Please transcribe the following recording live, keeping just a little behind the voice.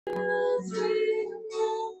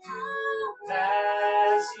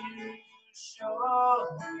you show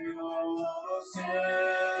yourself,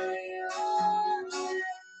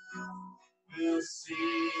 we'll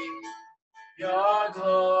see your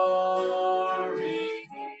glory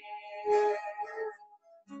here.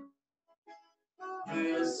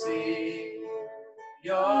 We'll see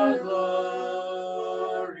your glory.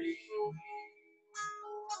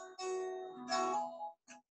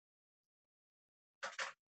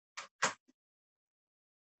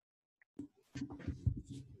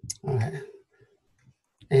 All right.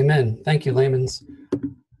 Amen. Thank you, Layman's.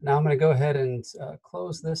 Now I'm going to go ahead and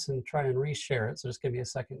close this and try and reshare it. So just give me a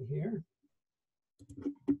second here.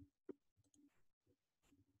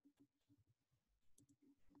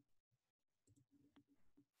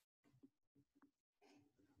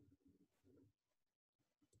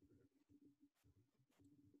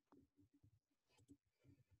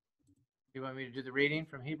 You want me to do the reading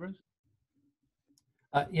from Hebrews?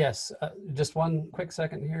 Yes, just one quick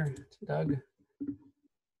second here, Doug.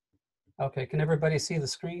 Okay, can everybody see the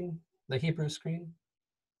screen, the Hebrew screen?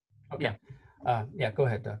 Okay. Yeah, go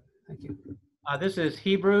ahead, Doug. Thank you. This is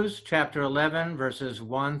Hebrews chapter 11, verses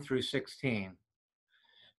 1 through 16.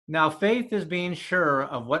 Now faith is being sure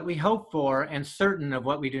of what we hope for and certain of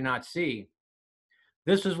what we do not see.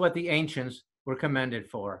 This is what the ancients were commended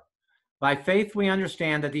for. By faith we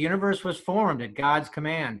understand that the universe was formed at God's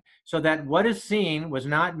command, so that what is seen was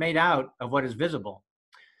not made out of what is visible.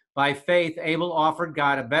 By faith Abel offered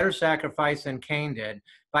God a better sacrifice than Cain did.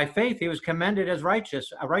 By faith he was commended as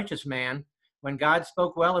a righteous man, when God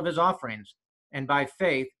spoke well of his offerings. And by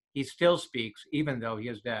faith he still speaks, even though he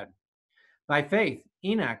is dead. By faith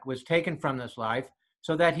Enoch was taken from this life,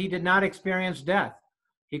 so that he did not experience death.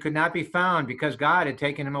 He could not be found because God had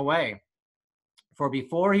taken him away. For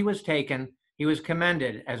before he was taken, he was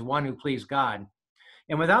commended as one who pleased God.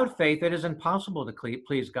 And without faith, it is impossible to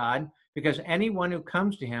please God, because anyone who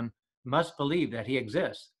comes to him must believe that he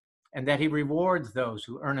exists, and that he rewards those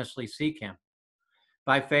who earnestly seek him.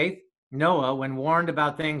 By faith, Noah, when warned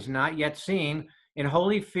about things not yet seen, in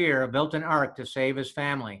holy fear built an ark to save his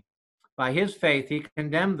family. By his faith, he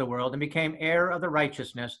condemned the world and became heir of the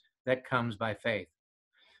righteousness that comes by faith.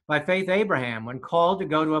 By faith, Abraham, when called to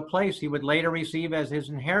go to a place he would later receive as his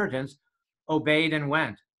inheritance, obeyed and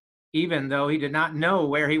went, even though he did not know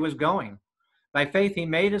where he was going. By faith, he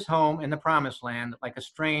made his home in the promised land like a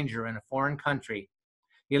stranger in a foreign country.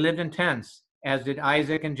 He lived in tents, as did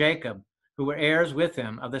Isaac and Jacob, who were heirs with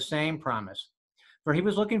him of the same promise. For he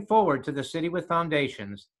was looking forward to the city with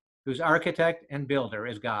foundations, whose architect and builder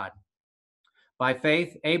is God. By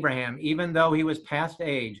faith, Abraham, even though he was past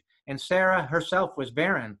age, and Sarah herself was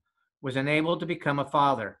barren, was enabled to become a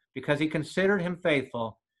father, because he considered him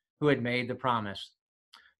faithful who had made the promise.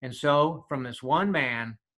 And so, from this one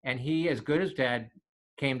man, and he as good as dead,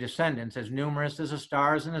 came descendants as numerous as the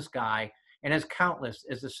stars in the sky, and as countless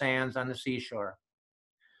as the sands on the seashore.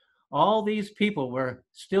 All these people were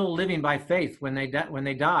still living by faith when they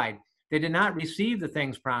died. They did not receive the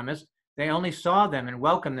things promised. They only saw them and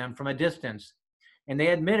welcomed them from a distance. And they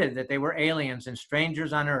admitted that they were aliens and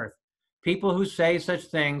strangers on earth. People who say such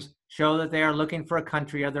things show that they are looking for a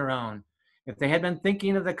country of their own. If they had been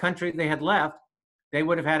thinking of the country they had left, they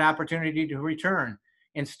would have had opportunity to return.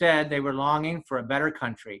 Instead, they were longing for a better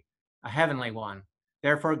country, a heavenly one.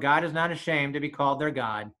 Therefore, God is not ashamed to be called their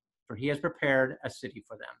God, for he has prepared a city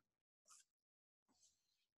for them.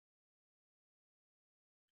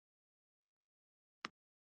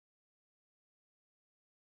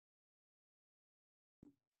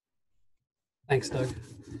 Thanks, Doug.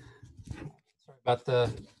 Sorry about the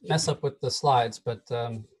mess up with the slides, but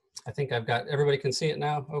I think I've got, everybody can see it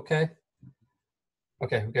now, okay?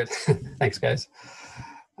 Okay, good. Thanks, guys.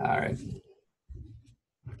 All right.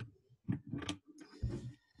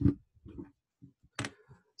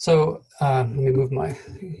 So let me move my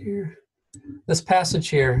thing here. This passage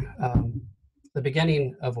here, the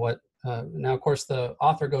beginning of what, now of course the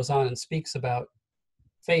author goes on and speaks about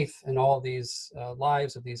faith in all these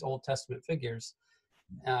lives of these Old Testament figures.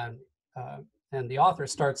 And the author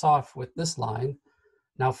starts off with this line: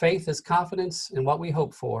 now faith is confidence in what we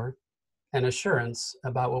hope for and assurance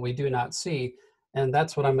about what we do not see. And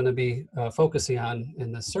that's what I'm going to be focusing on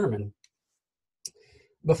in this sermon.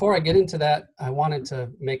 Before I get into that, I wanted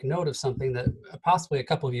to make note of something that possibly a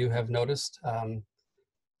couple of you have noticed.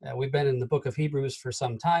 We've been in the book of Hebrews for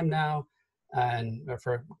some time now, and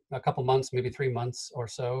for a couple months, maybe 3 months or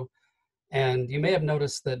so. And you may have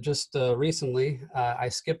noticed that just recently, I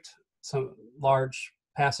skipped some large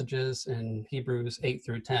passages in Hebrews 8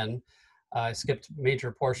 through 10. I skipped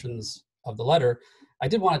major portions of the letter. I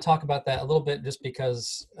did want to talk about that a little bit, just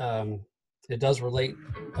because it does relate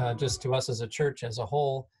just to us as a church as a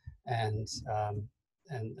whole, and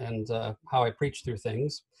how I preach through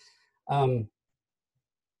things.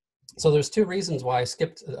 So there's two reasons why I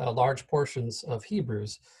skipped large portions of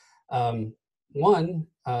Hebrews. One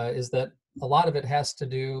is that a lot of it has to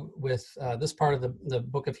do with this part of the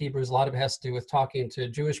book of Hebrews. A lot of it has to do with talking to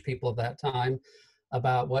Jewish people of that time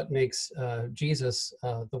about what makes Jesus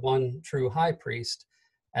the one true high priest,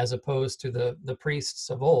 as opposed to the priests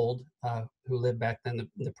of old who lived back then,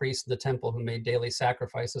 the priests of the temple who made daily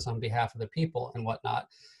sacrifices on behalf of the people and whatnot.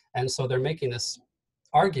 And so they're making this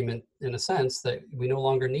argument, in a sense, that we no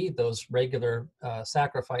longer need those regular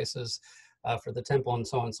sacrifices for the temple and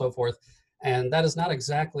so on and so forth. And that is not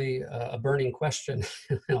exactly a burning question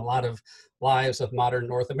in a lot of lives of modern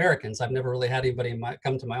North Americans. I've never really had anybody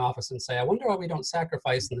come to my office and say, I wonder why we don't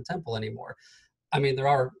sacrifice in the temple anymore. I mean, there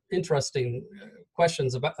are interesting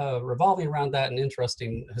questions about revolving around that and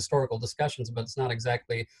interesting historical discussions, but it's not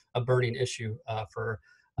exactly a burning issue for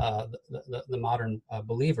the modern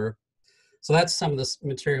believer. So that's some of this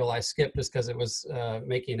material I skipped just because it was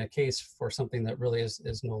making a case for something that really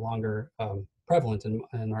is no longer prevalent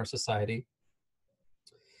in our society.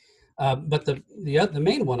 But the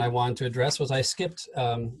main one I wanted to address was I skipped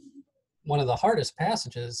one of the hardest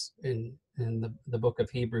passages in the book of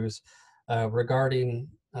Hebrews regarding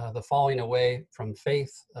the falling away from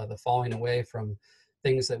faith, the falling away from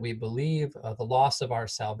things that we believe, the loss of our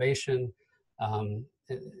salvation.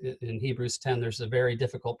 In Hebrews 10, there's a very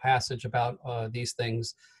difficult passage about these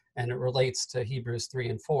things, and it relates to Hebrews 3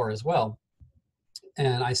 and 4 as well.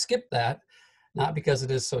 And I skipped that, not because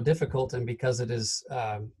it is so difficult and because it is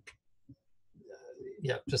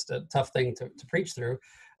just a tough thing to preach through,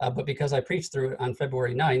 but because I preached through it on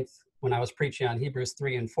February 9th, when I was preaching on Hebrews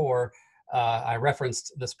 3 and 4, I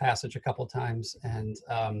referenced this passage a couple times and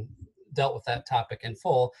dealt with that topic in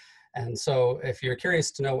full. And so if you're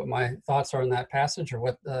curious to know what my thoughts are on that passage or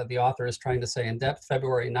what the author is trying to say in depth,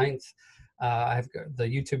 February 9th, I've got the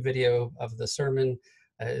YouTube video of the sermon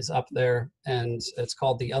is up there, and it's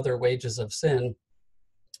called The Other Wages of Sin.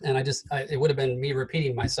 And it would have been me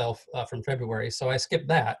repeating myself from February, so I skipped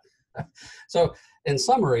that. So in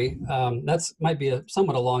summary, that's might be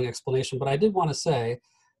somewhat a long explanation, but I did want to say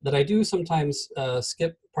that I do sometimes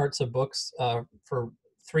skip parts of books for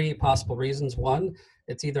three possible reasons. One,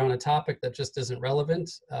 it's either on a topic that just isn't relevant.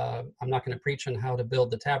 I'm not going to preach on how to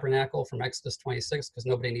build the tabernacle from Exodus 26 because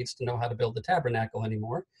nobody needs to know how to build the tabernacle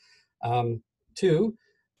anymore. Two,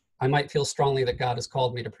 I might feel strongly that God has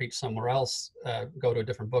called me to preach somewhere else, go to a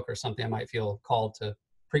different book or something. I might feel called to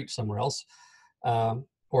preach somewhere else.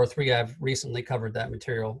 Or three, I've recently covered that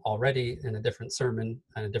material already in a different sermon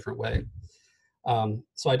in a different way.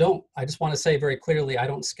 So I just want to say very clearly, I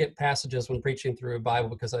don't skip passages when preaching through a Bible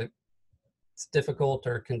because it's difficult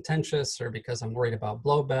or contentious or because I'm worried about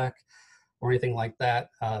blowback or anything like that.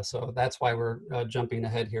 So that's why we're jumping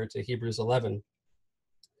ahead here to Hebrews 11.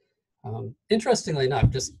 Interestingly enough,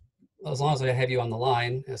 just as long as I have you on the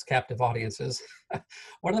line as captive audiences,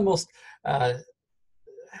 one of the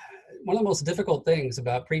most difficult things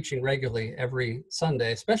about preaching regularly every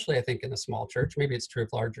Sunday, especially I think in a small church, maybe it's true of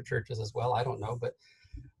larger churches as well, I don't know, but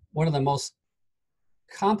one of the most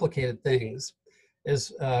complicated things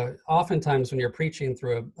is oftentimes when you're preaching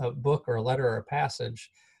through a book or a letter or a passage,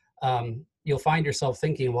 you'll find yourself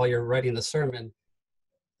thinking while you're writing the sermon,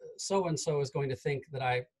 so-and-so is going to think that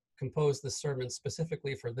I composed this sermon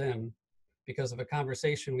specifically for them because of a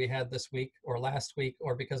conversation we had this week or last week,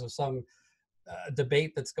 or because of some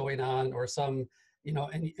debate that's going on, or some,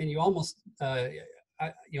 and you almost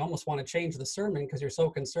want to change the sermon because you're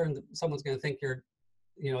so concerned that someone's going to think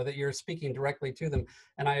that you're speaking directly to them.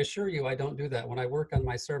 And I assure you, I don't do that. When I work on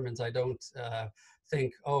my sermons, I don't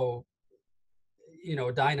think,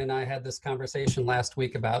 Dinah and I had this conversation last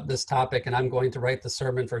week about this topic, and I'm going to write the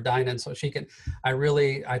sermon for Dinah, and so she can. I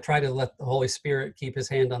try to let the Holy Spirit keep his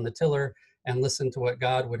hand on the tiller and listen to what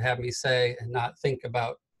God would have me say, and not think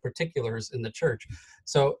about particulars in the church.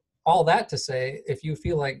 So all that to say, if you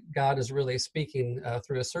feel like God is really speaking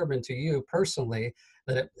through a sermon to you personally,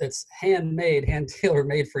 that it's handmade,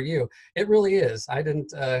 hand-tailor-made for you, it really is. I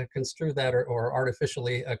didn't construe that or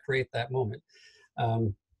artificially create that moment.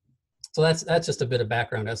 So that's just a bit of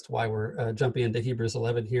background as to why we're jumping into Hebrews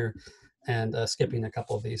 11 here and skipping a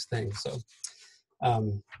couple of these things. So,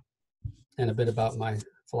 and a bit about my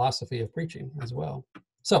philosophy of preaching as well.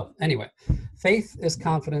 So anyway, faith is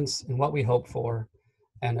confidence in what we hope for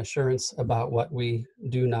and assurance about what we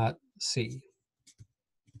do not see.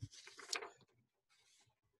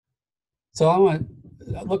 So I want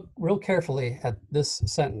to look real carefully at this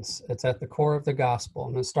sentence. It's at the core of the gospel.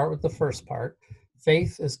 I'm going to start with the first part.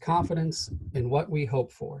 Faith is confidence in what we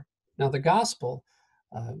hope for. Now, the gospel,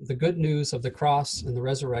 the good news of the cross and the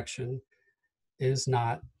resurrection, is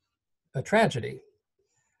not a tragedy.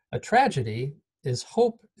 A tragedy is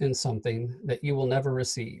hope in something that you will never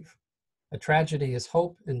receive. A tragedy is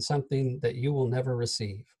hope in something that you will never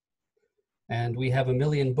receive. And we have a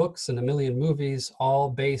million books and a million movies, all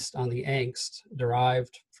based on the angst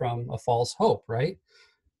derived from a false hope, right?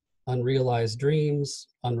 Unrealized dreams,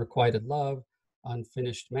 unrequited love,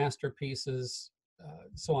 unfinished masterpieces,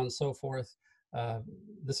 so on and so forth.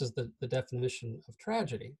 This is the definition of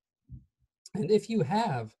tragedy. And if you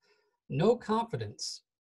have no confidence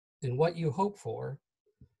in what you hope for,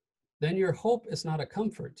 then your hope is not a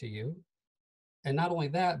comfort to you. And not only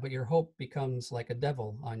that, but your hope becomes like a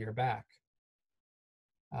devil on your back.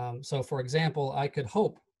 So for example, I could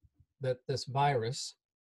hope that this virus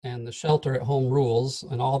and the shelter at home rules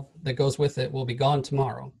and all that goes with it will be gone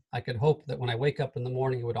tomorrow. I could hope that when I wake up in the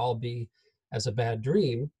morning, it would all be as a bad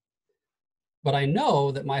dream. But I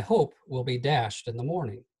know that my hope will be dashed in the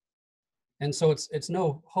morning. And so it's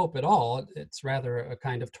no hope at all. It's rather a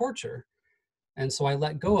kind of torture. And so I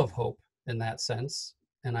let go of hope in that sense,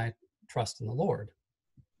 and I trust in the Lord.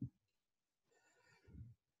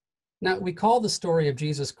 Now, we call the story of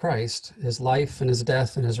Jesus Christ, his life and his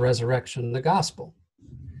death and his resurrection, the gospel,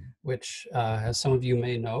 which, as some of you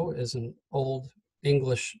may know, is an old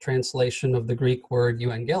English translation of the Greek word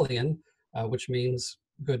euangelion, which means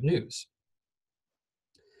good news.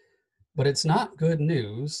 But it's not good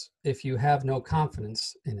news if you have no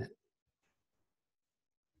confidence in it.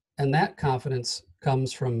 And that confidence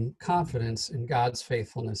comes from confidence in God's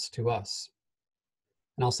faithfulness to us.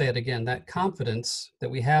 And I'll say it again, that confidence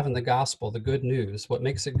that we have in the gospel, the good news, what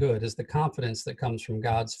makes it good is the confidence that comes from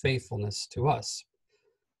God's faithfulness to us.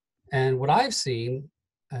 And what I've seen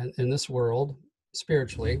in this world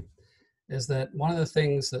spiritually is that one of the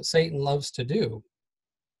things that Satan loves to do,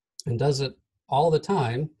 and does it all the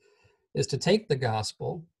time, is to take the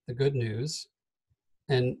gospel, the good news,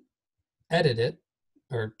 and edit it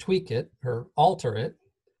or tweak it or alter it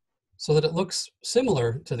so that it looks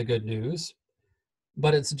similar to the good news,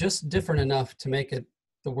 but it's just different enough to make it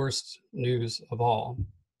the worst news of all.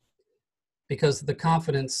 Because the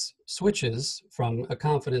confidence switches from a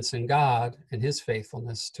confidence in God and his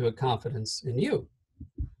faithfulness to a confidence in you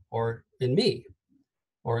or in me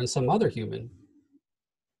or in some other human.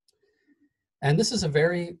 And this is a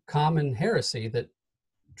very common heresy that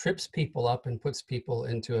trips people up and puts people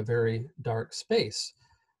into a very dark space.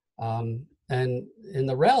 And in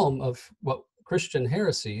the realm of what Christian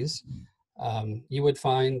heresies, you would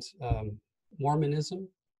find Mormonism,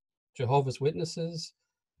 Jehovah's Witnesses,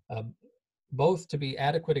 both to be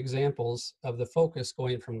adequate examples of the focus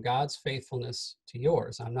going from God's faithfulness to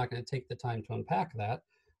yours. I'm not going to take the time to unpack that,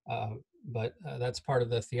 but that's part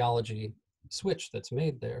of the theology switch that's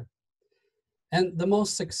made there. And the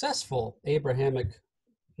most successful Abrahamic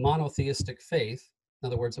monotheistic faith, in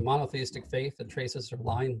other words, a monotheistic faith that traces their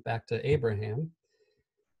line back to Abraham,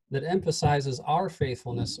 that emphasizes our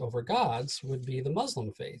faithfulness over God's, would be the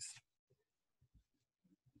Muslim faith.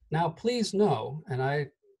 Now, please know, and I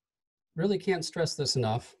really can't stress this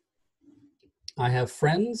enough, I have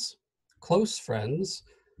friends, close friends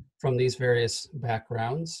from these various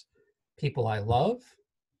backgrounds, people I love,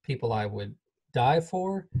 people I would die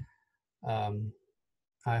for.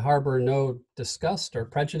 I harbor no disgust or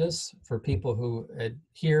prejudice for people who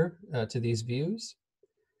adhere to these views.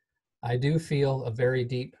 I do feel a very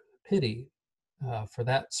deep pity for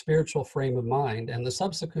that spiritual frame of mind and the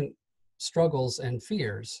subsequent struggles and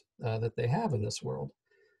fears that they have in this world.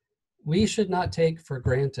 We should not take for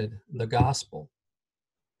granted the gospel,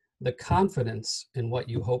 the confidence in what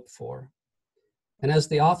you hope for. And as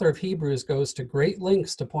the author of Hebrews goes to great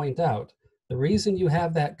lengths to point out, the reason you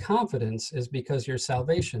have that confidence is because your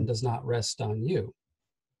salvation does not rest on you.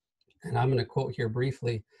 And I'm going to quote here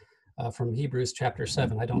briefly from Hebrews chapter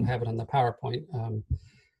 7. I don't have it on the PowerPoint,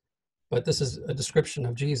 but this is a description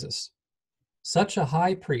of Jesus. Such a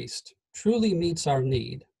high priest truly meets our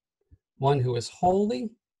need, one who is holy,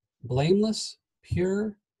 blameless,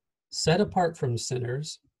 pure, set apart from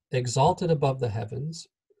sinners, exalted above the heavens.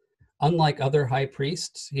 Unlike other high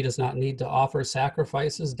priests, he does not need to offer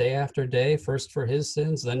sacrifices day after day, first for his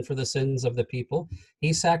sins, then for the sins of the people.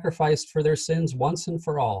 He sacrificed for their sins once and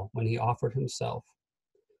for all when he offered himself.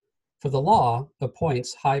 For the law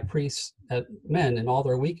appoints high priests men in all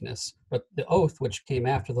their weakness, but the oath which came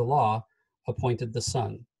after the law appointed the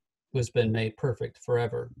Son, who has been made perfect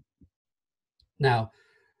forever. Now,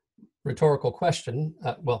 rhetorical question,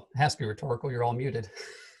 well, it has to be rhetorical, you're all muted.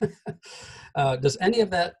 Does any of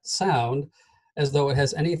that sound as though it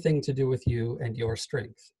has anything to do with you and your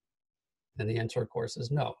strength. And the answer, of course, is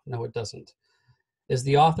no, it doesn't. Is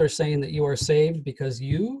the author saying that you are saved because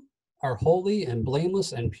you are holy and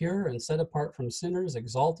blameless and pure and set apart from sinners,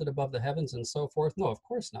 exalted above the heavens and so forth? No, of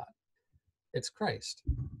course not. It's Christ.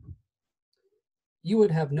 You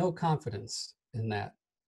would have no confidence in that.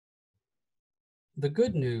 The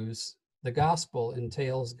good news, the gospel,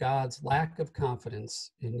 entails God's lack of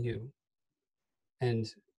confidence in you and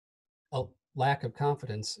a lack of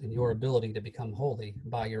confidence in your ability to become holy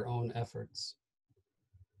by your own efforts.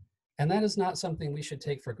 And that is not something we should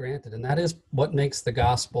take for granted. And that is what makes the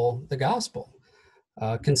gospel the gospel.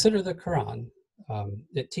 Consider the Quran.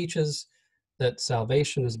 It teaches that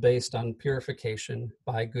salvation is based on purification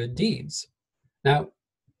by good deeds. Now,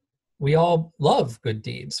 we all love good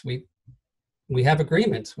deeds. We have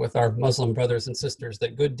agreement with our Muslim brothers and sisters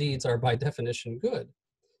that good deeds are by definition good.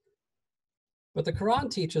 But the Quran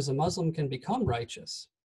teaches a Muslim can become righteous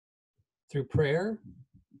through prayer,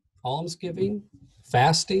 almsgiving,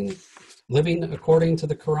 fasting, living according to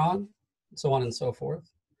the Quran, so on and so forth.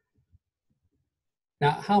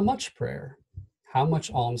 Now, how much prayer? How much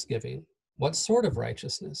almsgiving? What sort of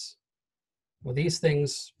righteousness? Well, these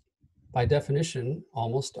things, by definition,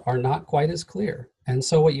 almost are not quite as clear. And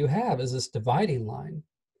so what you have is this dividing line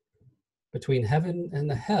between heaven and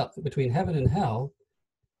hell.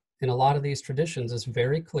 In a lot of these traditions is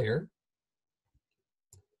very clear.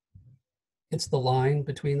 It's the line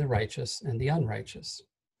between the righteous and the unrighteous.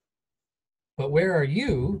 But where are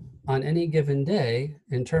you on any given day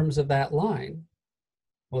in terms of that line?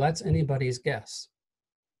 Well, that's anybody's guess.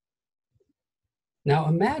 Now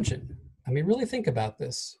imagine, really think about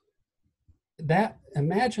this.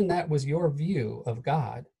 Imagine that was your view of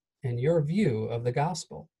God and your view of the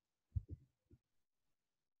gospel.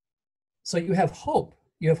 So you have hope.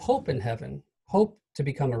 You have hope in heaven, hope to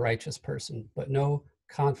become a righteous person, but no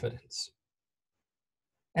confidence.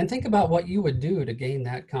 And think about what you would do to gain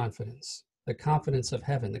that confidence, the confidence of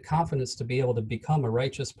heaven, the confidence to be able to become a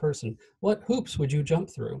righteous person. What hoops would you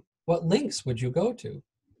jump through? What links would you go to?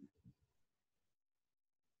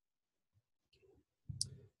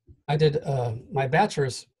 I did my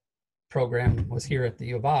bachelor's program was here at the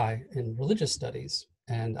U of I in religious studies,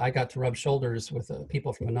 and I got to rub shoulders with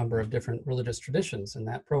people from a number of different religious traditions in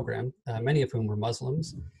that program, many of whom were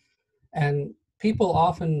Muslims. And people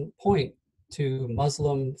often point to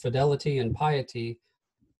Muslim fidelity and piety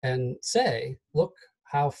and say, look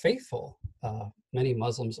how faithful many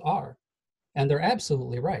Muslims are. And they're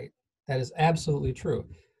absolutely right. That is absolutely true.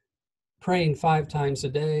 Praying 5 times a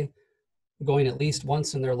day, going at least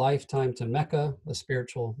once in their lifetime to Mecca, the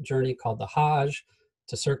spiritual journey called the Hajj,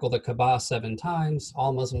 to circle the Kaaba 7 times.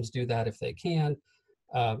 All Muslims do that if they can.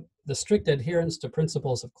 The strict adherence to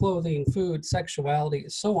principles of clothing, food, sexuality,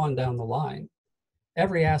 so on down the line.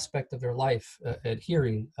 Every aspect of their life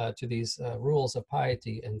adhering to these rules of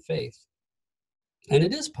piety and faith. And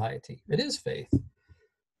it is piety, it is faith.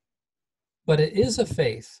 But it is a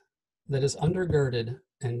faith that is undergirded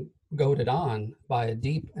and goaded on by a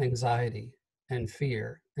deep anxiety and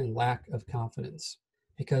fear and lack of confidence.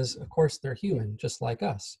 Because, of course, they're human, just like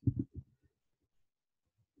us.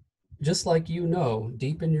 Just like you know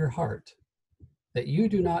deep in your heart that you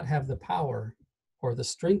do not have the power or the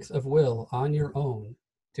strength of will on your own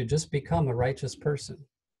to just become a righteous person.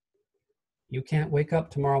 You can't wake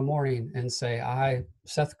up tomorrow morning and say, I,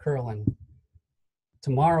 Seth Curlin,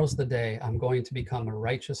 tomorrow's the day I'm going to become a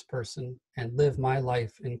righteous person and live my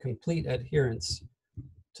life in complete adherence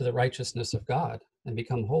to the righteousness of God and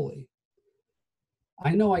become holy.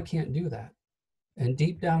 I know I can't do that. And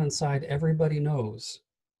deep down inside, everybody knows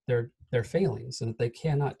their failings and that they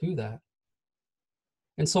cannot do that.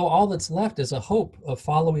 And so all that's left is a hope of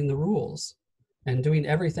following the rules and doing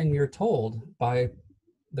everything you're told by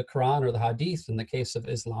the Quran or the Hadith in the case of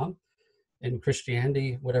Islam. In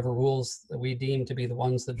Christianity, whatever rules that we deem to be the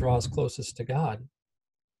ones that draw us closest to God.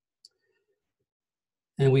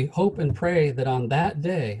 And we hope and pray that on that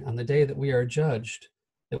day, on the day that we are judged,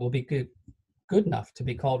 that we'll be good enough to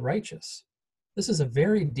be called righteous. This is a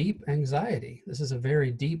very deep anxiety. This is a very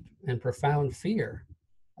deep and profound fear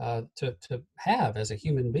to have as a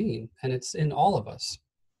human being, and it's in all of us.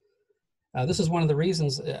 This is one of the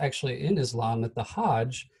reasons, actually, in Islam, that the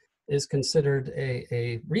Hajj is considered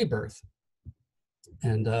a rebirth.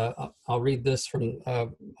 And I'll read this from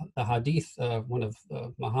the Hadith, one of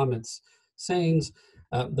Muhammad's sayings.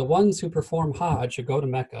 The ones who perform Hajj or go to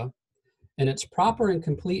Mecca in its proper and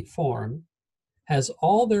complete form has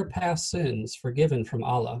all their past sins forgiven from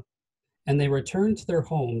Allah, and they return to their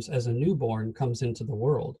homes as a newborn comes into the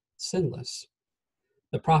world, sinless.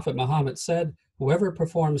 The Prophet Muhammad said, Whoever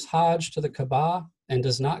performs Hajj to the Kaaba and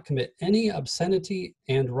does not commit any obscenity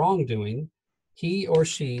and wrongdoing, he or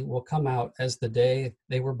she will come out as the day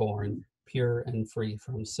they were born, pure and free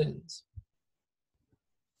from sins.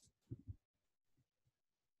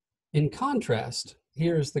 In contrast,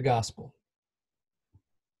 here is the gospel.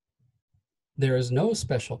 There is no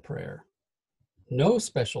special prayer, no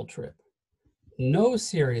special trip, no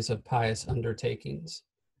series of pious undertakings,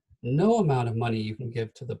 no amount of money you can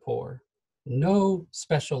give to the poor, no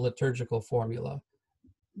special liturgical formula,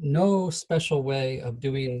 no special way of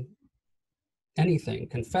doing anything,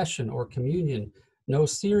 confession or communion, no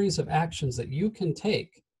series of actions that you can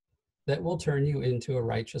take that will turn you into a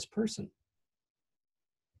righteous person.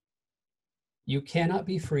 You cannot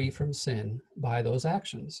be free from sin by those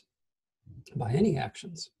actions, by any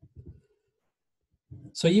actions.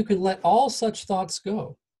 So you can let all such thoughts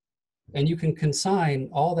go, and you can consign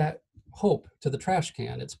all that hope to the trash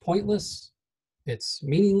can. It's pointless, it's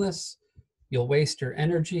meaningless. You'll waste your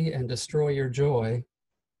energy and destroy your joy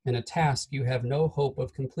in a task you have no hope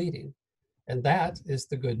of completing. And that is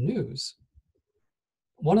the good news.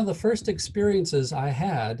 One of the first experiences I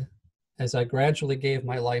had as I gradually gave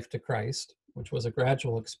my life to Christ, which was a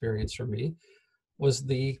gradual experience for me, was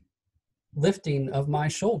the lifting of my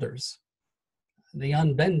shoulders, the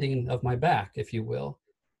unbending of my back, if you will.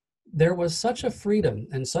 There was such a freedom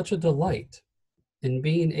and such a delight in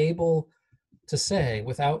being able to say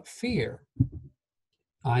without fear,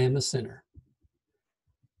 I am a sinner.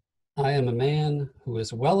 I am a man who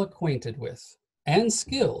is well acquainted with and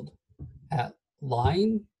skilled at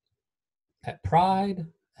lying, at pride,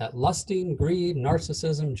 at lusting, greed,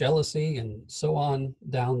 narcissism, jealousy, and so on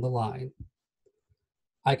down the line.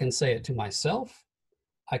 I can say it to myself.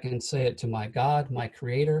 I can say it to my God, my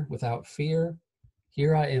Creator, without fear.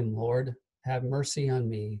 Here I am, Lord. Have mercy on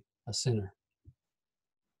me, a sinner.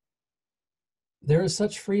 There is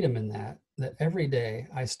such freedom in that every day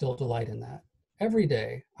I still delight in that. Every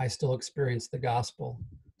day I still experience the gospel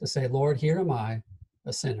to say, Lord, here am I,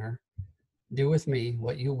 a sinner. Do with me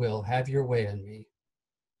what you will. Have your way in me.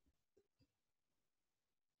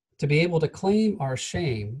 To be able to claim our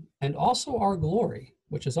shame and also our glory,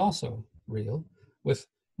 which is also real, with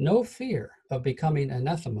no fear of becoming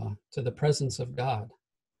anathema to the presence of God.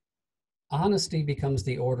 Honesty becomes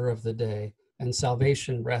the order of the day, and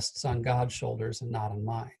salvation rests on God's shoulders and not on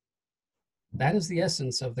mine. That is the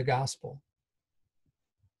essence of the gospel.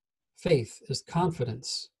 Faith is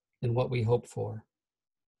confidence in what we hope for,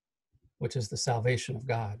 which is the salvation of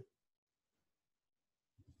God.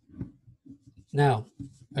 Now,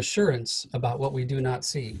 assurance about what we do not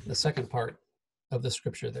see, the second part of the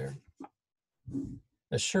scripture there.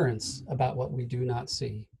 Assurance about what we do not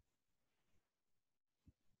see.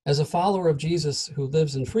 As a follower of Jesus who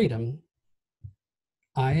lives in freedom,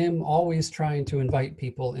 I am always trying to invite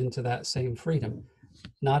people into that same freedom,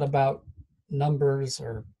 not about numbers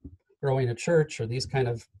or growing a church or these kind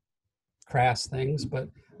of crass things, but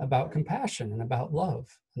about compassion and about love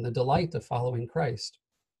and the delight of following Christ.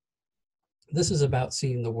 This is about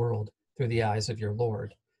seeing the world through the eyes of your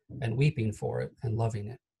Lord and weeping for it and loving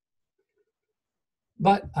it.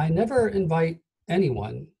 But I never invite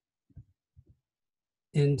anyone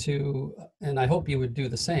into, and I hope you would do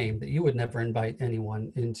the same, that you would never invite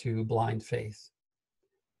anyone into blind faith.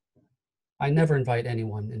 I never invite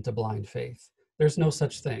anyone into blind faith. There's no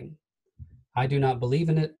such thing. I do not believe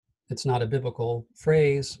in it. It's not a biblical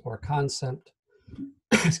phrase or concept.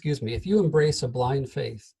 Excuse me. If you embrace a blind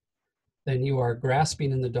faith, then you are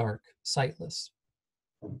grasping in the dark, sightless.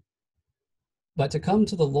 But to come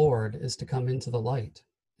to the Lord is to come into the light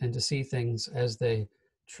and to see things as they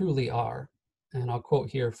truly are. And I'll quote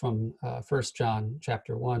here from 1 John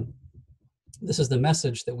chapter 1. This is the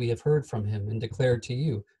message that we have heard from him and declared to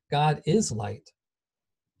you. God is light.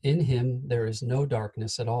 In him there is no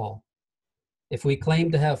darkness at all. If we claim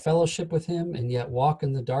to have fellowship with him and yet walk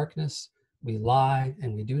in the darkness, we lie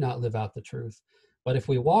and we do not live out the truth. But if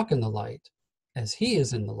we walk in the light, as he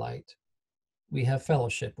is in the light, we have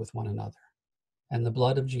fellowship with one another. And the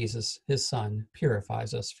blood of Jesus, his Son,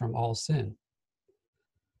 purifies us from all sin.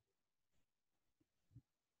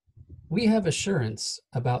 We have assurance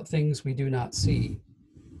about things we do not see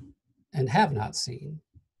and have not seen,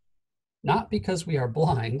 not because we are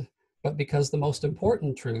blind, but because the most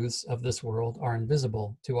important truths of this world are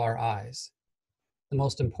invisible to our eyes. The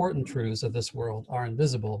most important truths of this world are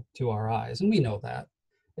invisible to our eyes, and we know that.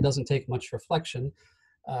 It doesn't take much reflection.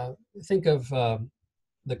 Think of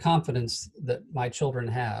the confidence that my children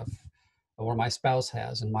have, or my spouse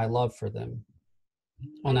has, and my love for them.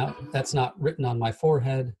 Well, now, that's not written on my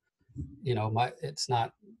forehead. You know, it's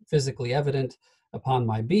not physically evident upon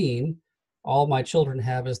my being, All my children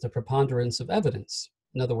have is the preponderance of evidence.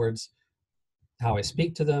 In other words, how I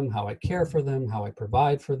speak to them, how I care for them, how I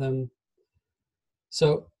provide for them.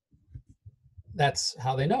 So that's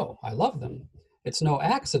how they know I love them. It's no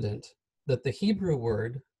accident that the Hebrew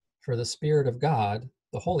word for the Spirit of God,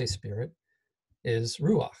 the Holy Spirit, is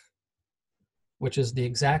ruach, which is the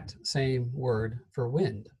exact same word for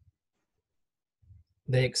wind.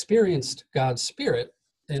 They experienced God's Spirit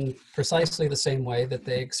in precisely the same way that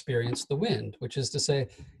they experienced the wind, which is to say,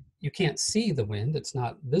 you can't see the wind, it's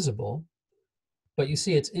not visible, but you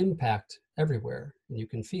see its impact everywhere and you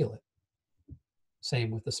can feel it.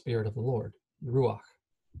 Same with the Spirit of the Lord, ruach.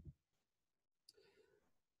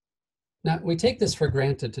 Now, we take this for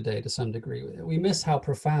granted today to some degree. We miss how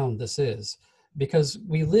profound this is because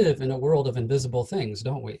we live in a world of invisible things,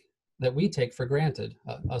 don't we? That we take for granted,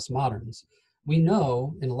 us moderns. We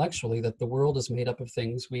know intellectually that the world is made up of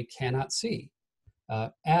things we cannot see.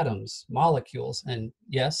 Atoms, molecules, and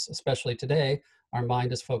yes, especially today, our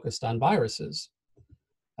mind is focused on viruses.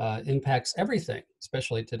 Impacts everything,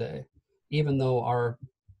 especially today, even though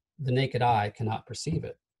the naked eye cannot perceive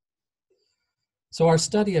it. So our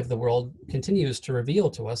study of the world continues to reveal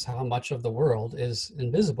to us how much of the world is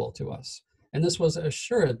invisible to us. And this was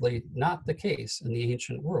assuredly not the case in the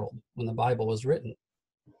ancient world when the Bible was written.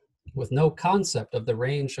 With no concept of the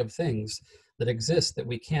range of things that exist that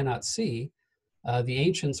we cannot see, the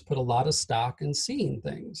ancients put a lot of stock in seeing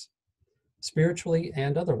things, spiritually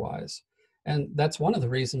and otherwise. And that's one of the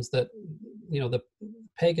reasons that, the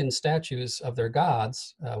pagan statues of their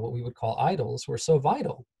gods, what we would call idols, were so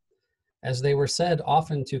vital, as they were said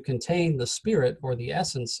often to contain the spirit or the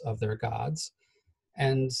essence of their gods.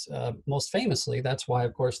 And most famously, that's why,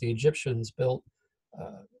 of course, the Egyptians built,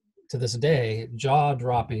 to this day,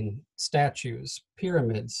 jaw-dropping statues,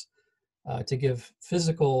 pyramids, to give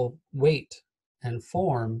physical weight and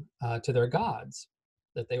form to their gods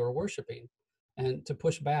that they were worshiping, and to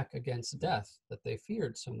push back against death that they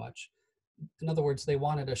feared so much. In other words, they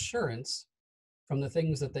wanted assurance from the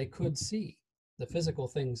things that they could see, the physical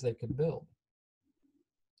things they could build.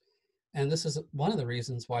 And this is one of the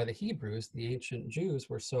reasons why the Hebrews, the ancient Jews,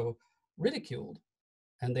 were so ridiculed.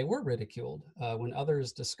 And they were ridiculed when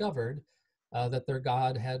others discovered that their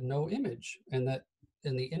God had no image, and that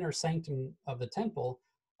in the inner sanctum of the temple,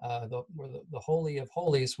 the Holy of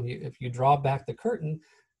Holies, if you draw back the curtain,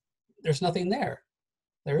 there's nothing there.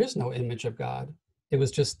 There is no image of God. It was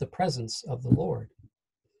just the presence of the Lord.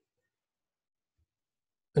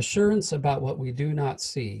 Assurance about what we do not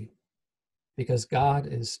see, because God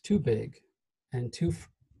is too big and too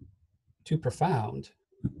profound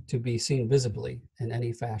to be seen visibly in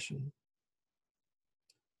any fashion.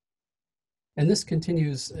 And this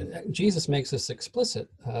continues, Jesus makes this explicit.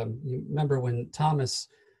 You remember when Thomas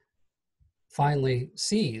finally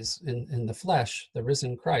sees in the flesh the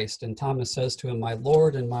risen Christ, and Thomas says to him, "My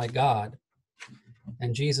Lord and my God."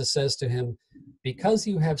 And Jesus says to him, "Because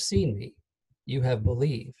you have seen me, you have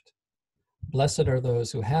believed. Blessed are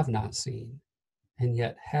those who have not seen and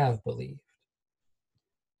yet have believed."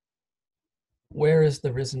 Where is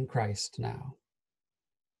the risen Christ now?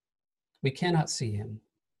 We cannot see him,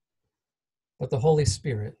 but the Holy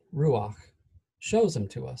Spirit, Ruach, shows him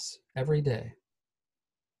to us every day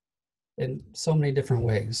in so many different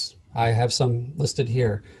ways. I have some listed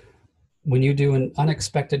here. When you do an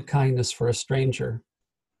unexpected kindness for a stranger,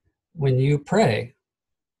 when you pray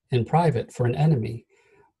in private for an enemy,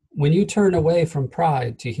 when you turn away from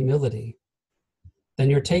pride to humility, then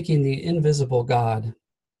you're taking the invisible God,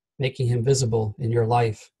 making him visible in your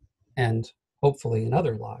life and hopefully in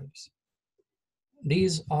other lives.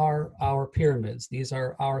 These are our pyramids. These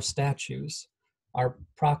are our statues, our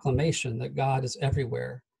proclamation that God is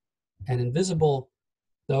everywhere. And invisible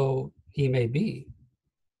though he may be,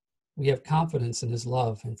 we have confidence in his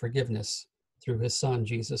love and forgiveness through his Son,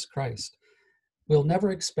 Jesus Christ. We'll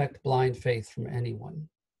never expect blind faith from anyone.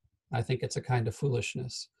 I think it's a kind of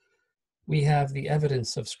foolishness. We have the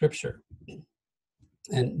evidence of Scripture.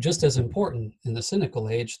 And just as important in the cynical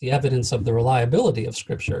age, the evidence of the reliability of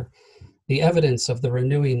Scripture, the evidence of the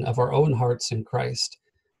renewing of our own hearts in Christ,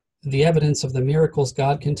 the evidence of the miracles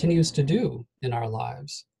God continues to do in our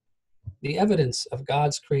lives, the evidence of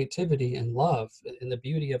God's creativity and love in the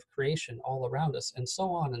beauty of creation all around us, and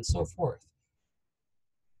so on and so forth.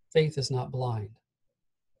 Faith is not blind.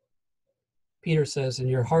 Peter says, "In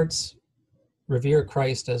your hearts, revere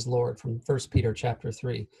Christ as Lord," from 1 Peter chapter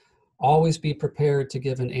 3. "Always be prepared to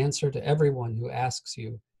give an answer to everyone who asks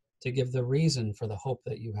you to give the reason for the hope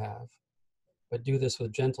that you have. But do this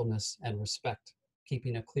with gentleness and respect,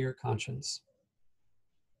 keeping a clear conscience."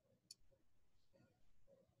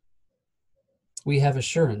 We have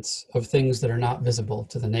assurance of things that are not visible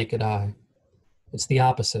to the naked eye. It's the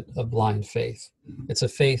opposite of blind faith. It's a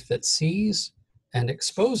faith that sees and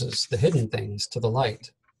exposes the hidden things to the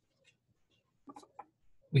light.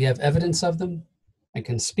 We have evidence of them and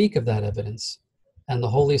can speak of that evidence, and the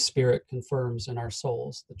Holy Spirit confirms in our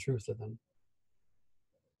souls the truth of them.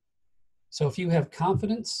 So if you have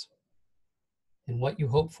confidence in what you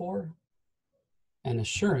hope for and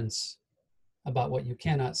assurance about what you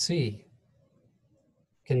cannot see,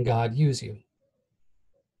 can God use you?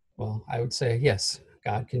 Well, I would say yes,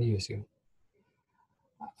 God can use you.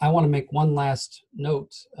 I want to make one last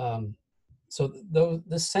note. So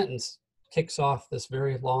this sentence kicks off this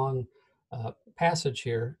very long passage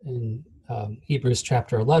here in Hebrews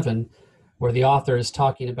chapter 11, where the author is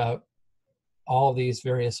talking about all these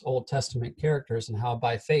various Old Testament characters and how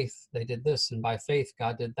by faith they did this, and by faith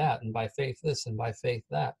God did that, and by faith this, and by faith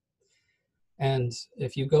that. And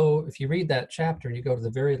if you read that chapter and you go to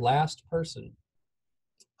the very last person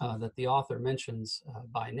that the author mentions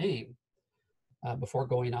by name before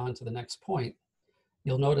going on to the next point,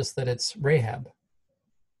 you'll notice that it's Rahab.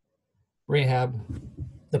 Rahab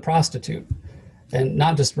the prostitute. And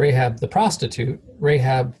not just Rahab the prostitute,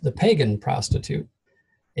 Rahab the pagan prostitute,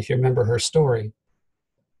 if you remember her story.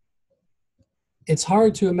 It's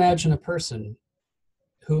hard to imagine a person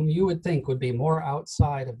whom you would think would be more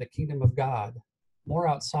outside of the kingdom of God, more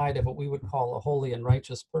outside of what we would call a holy and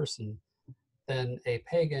righteous person, than a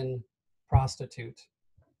pagan prostitute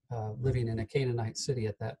living in a Canaanite city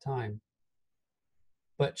at that time.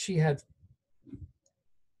 But she had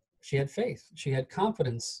faith, she had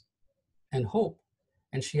confidence and hope,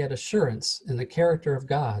 and she had assurance in the character of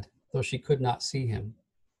God, though she could not see him.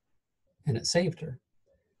 And it saved her.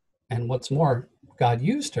 And what's more, God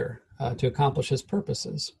used her to accomplish his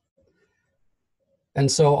purposes. And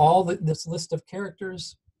so this list of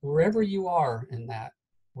characters, wherever you are in that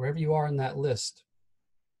list,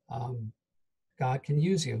 God can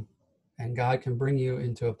use you, and God can bring you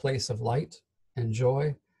into a place of light and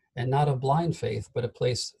joy, and not of blind faith, but a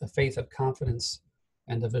faith of confidence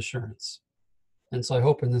and of assurance. And so I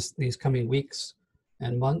hope in these coming weeks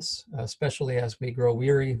and months, especially as we grow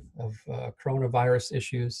weary of coronavirus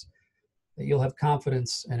issues, that you'll have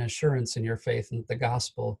confidence and assurance in your faith, and that the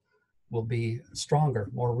gospel will be stronger,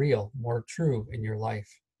 more real, more true in your life.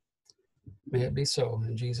 May it be so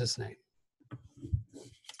in Jesus' name.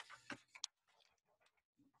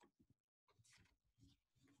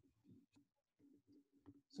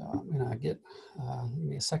 So I'm gonna give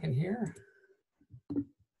me a second here.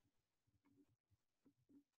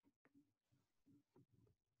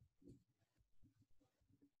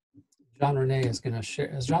 Jean Rene is going to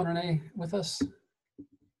share. Is Jean Rene with us?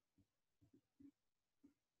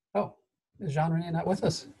 Oh, is Jean Rene not with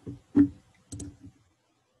us?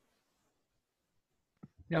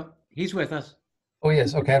 No, he's with us. Oh, he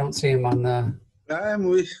is. Okay, I don't see him on the. There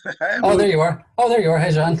you are. Oh, there you are.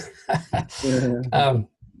 Hey, Jean. Yeah.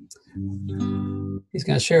 He's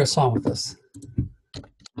going to share a song with us.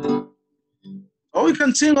 Or we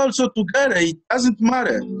can sing also together. It doesn't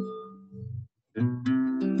matter.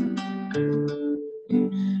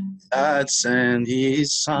 God sent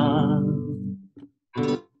his son.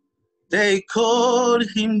 They called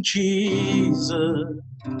him Jesus.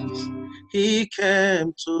 He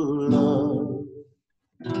came to love,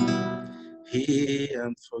 heal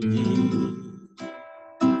and forgive.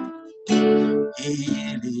 He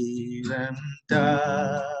lived and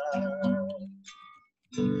died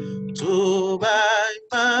to buy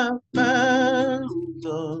my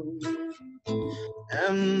pardon.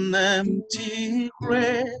 An empty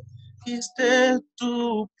grave is there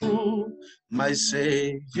to prove my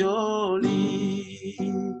Savior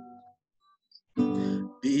lives.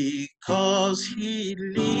 Because he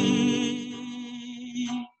lives,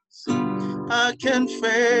 I can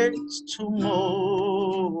face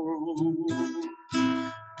tomorrow.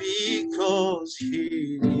 Because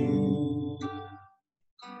he lives,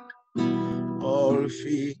 all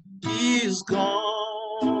fear is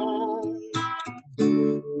gone.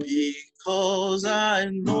 Because I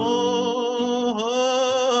know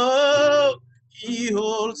he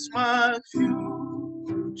holds my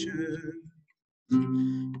future.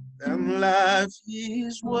 And life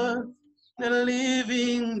is worth the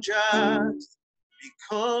living just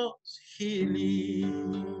because he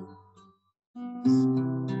lives.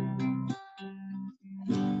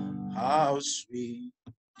 How sweet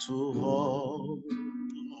to hold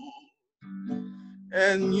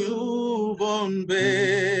a newborn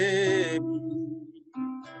baby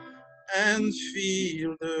and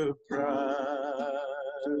feel the pride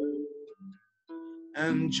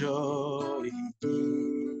and joy it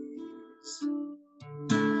gives.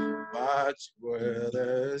 but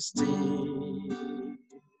rather still.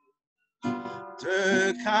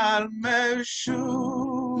 The calm assurance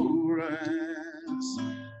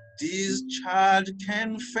this child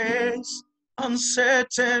can face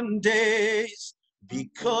uncertain days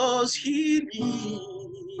because he lives,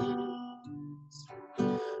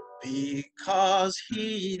 because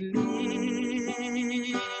he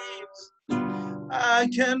lives. I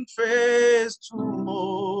can face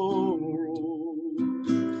tomorrow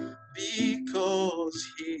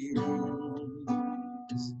because he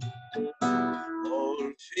lives. All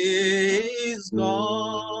fear is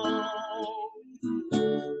gone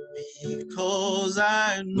because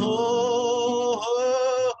I know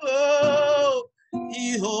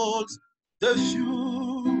he holds the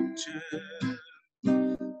future,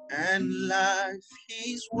 and life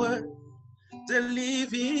is worth the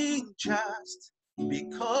living just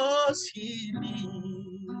because he lives.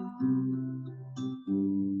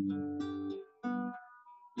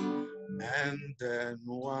 And then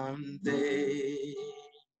one day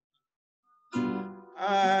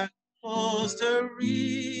I crossed the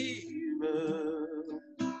river,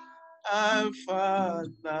 I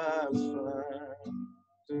found my friend,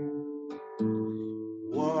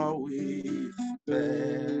 war with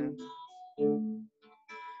pain.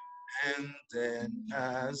 And then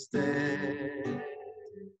as death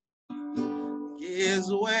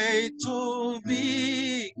gives way to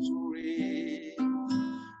victory,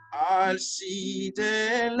 I'll see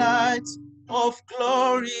the light of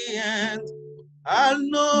glory, and I'll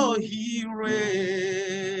know he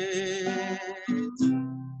reigns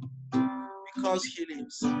because he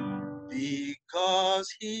lives, because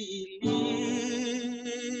he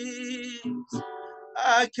lives.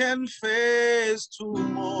 I can face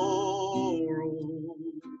tomorrow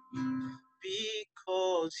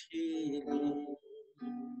because he lives.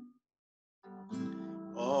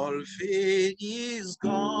 All fear is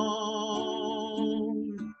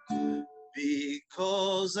gone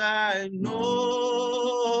because I know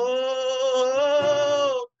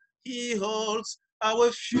he holds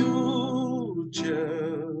our future,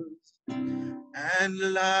 and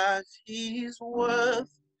life is worth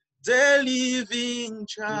the living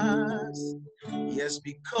just. Yes,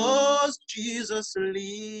 because Jesus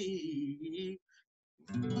lives.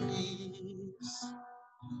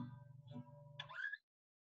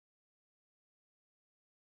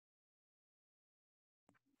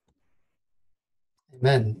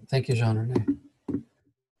 Amen. Thank you, Jean Rene.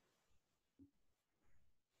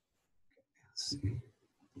 Let's see.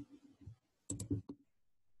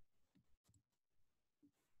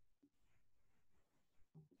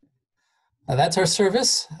 That's our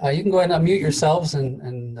service. You can go ahead and unmute yourselves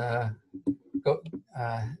and go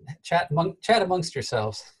chat amongst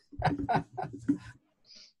yourselves.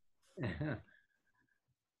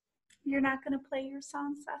 You're not going to play your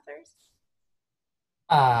song, Sethers?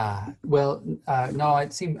 Well, no,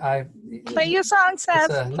 it seemed Play your song, Seth.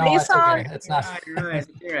 no, Play your it's song. okay. It's not. Right.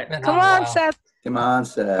 Hear it. Been Come a on, while. Seth. Come on,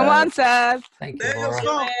 Seth. Come on, Seth. Thank you, Play your Laura.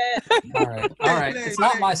 song. All right, all right. Play, It's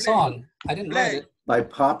not my play. song. I didn't write Play. it. By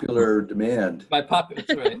popular demand. By pop.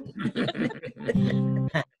 That's right.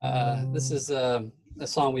 This is a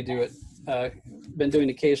song we do at been doing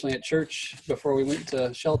occasionally at church before we went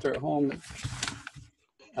to shelter at home.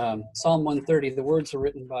 Psalm 130. The words are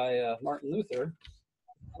written by Martin Luther.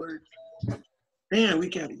 Man, we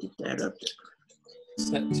got to get that up there.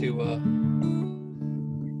 Set to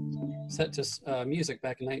music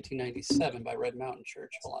back in 1997 by Red Mountain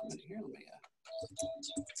Church. Hold on a minute here. Let me.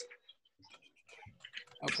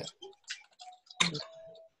 Okay.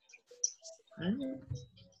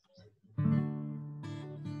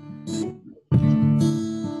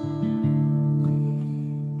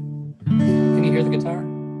 Can you hear the guitar?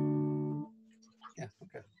 Yeah.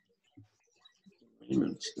 Okay.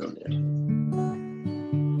 Raymond's still there.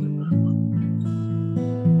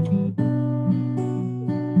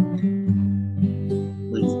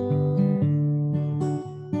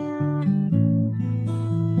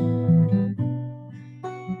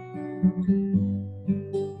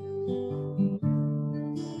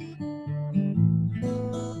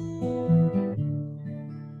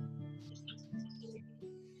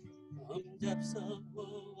 From depths of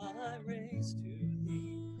woe I raise to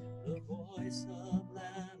thee the voice of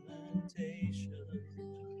lamentation.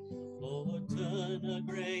 Lord, turn a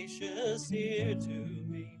gracious ear to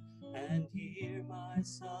me and hear my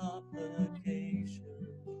supplication.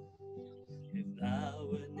 If thou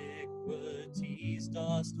iniquities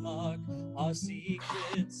dost mark our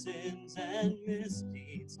secret sins and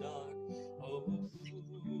misdeeds dark, oh,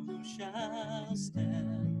 who shall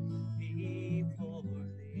stand before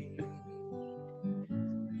thee?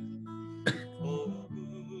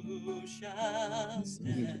 shall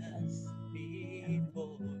stand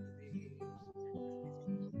before thee,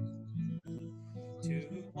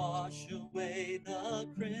 to wash away the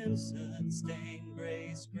crimson stain.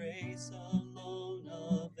 Grace, grace alone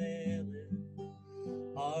availeth.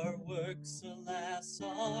 Our works, alas,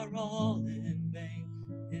 are all in vain.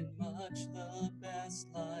 In much the best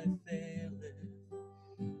life faileth.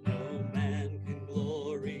 No man can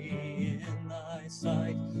glory in thy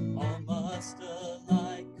sight. All must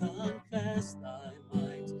alike confess thy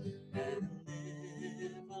might, and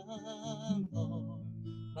live alone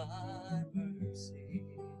by mercy,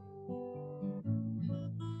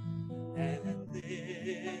 and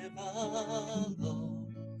live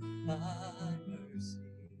alone by mercy.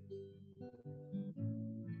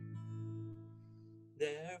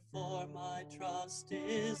 Therefore my trust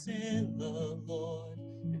is in the Lord,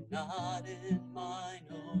 and not in mine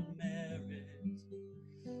own merit.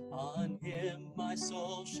 On him my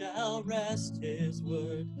soul shall rest, his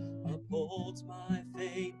word upholds my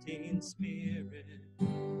fainting spirit.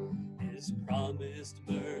 His promised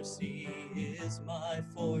mercy is my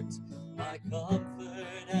fort, my comfort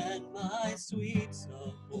and my sweet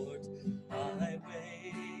support. I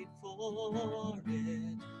wait for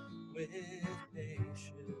it with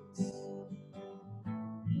patience.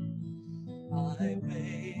 I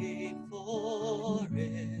wait for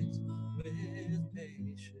it with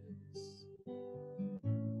patience.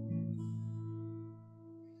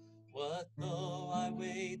 What though I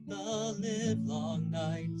wait the livelong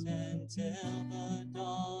night until the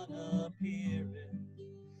dawn appeareth?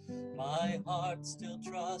 My heart still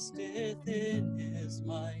trusteth in his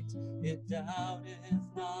might, it doubteth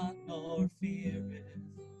not nor feareth.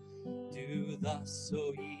 Do thus,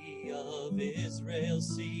 O ye of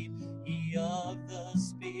Israel's seed, ye of the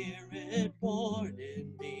Spirit born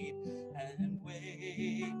indeed, and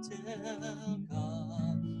wait till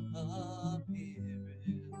God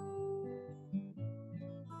appeareth,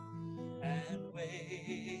 and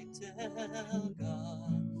wait till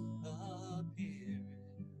God appeareth.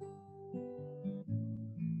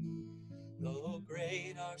 Though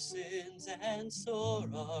great our sins and sore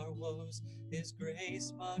our woes, his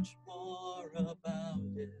grace much more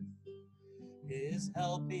aboundeth. His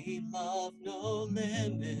helping love no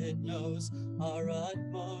limit knows, our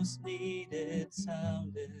utmost need it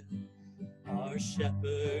soundeth. Our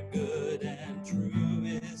shepherd good and true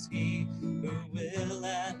is he, who will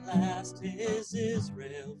at last his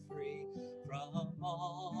Israel free from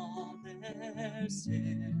all their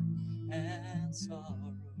sin and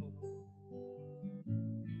sorrow.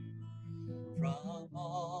 From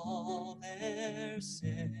all their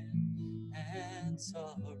sin and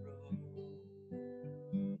sorrow.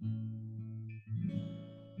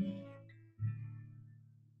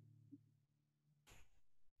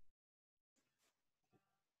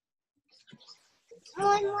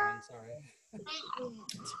 Sorry.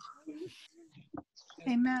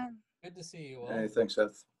 Amen. Good to see you all. Hey, thanks,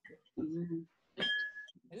 Seth.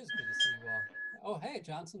 It is good to see you all. Oh, hey,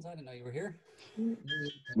 Johnsons. I didn't know you were here.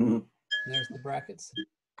 Mhm. There's the brackets.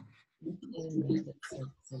 Does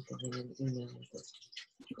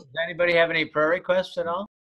anybody have any prayer requests at all?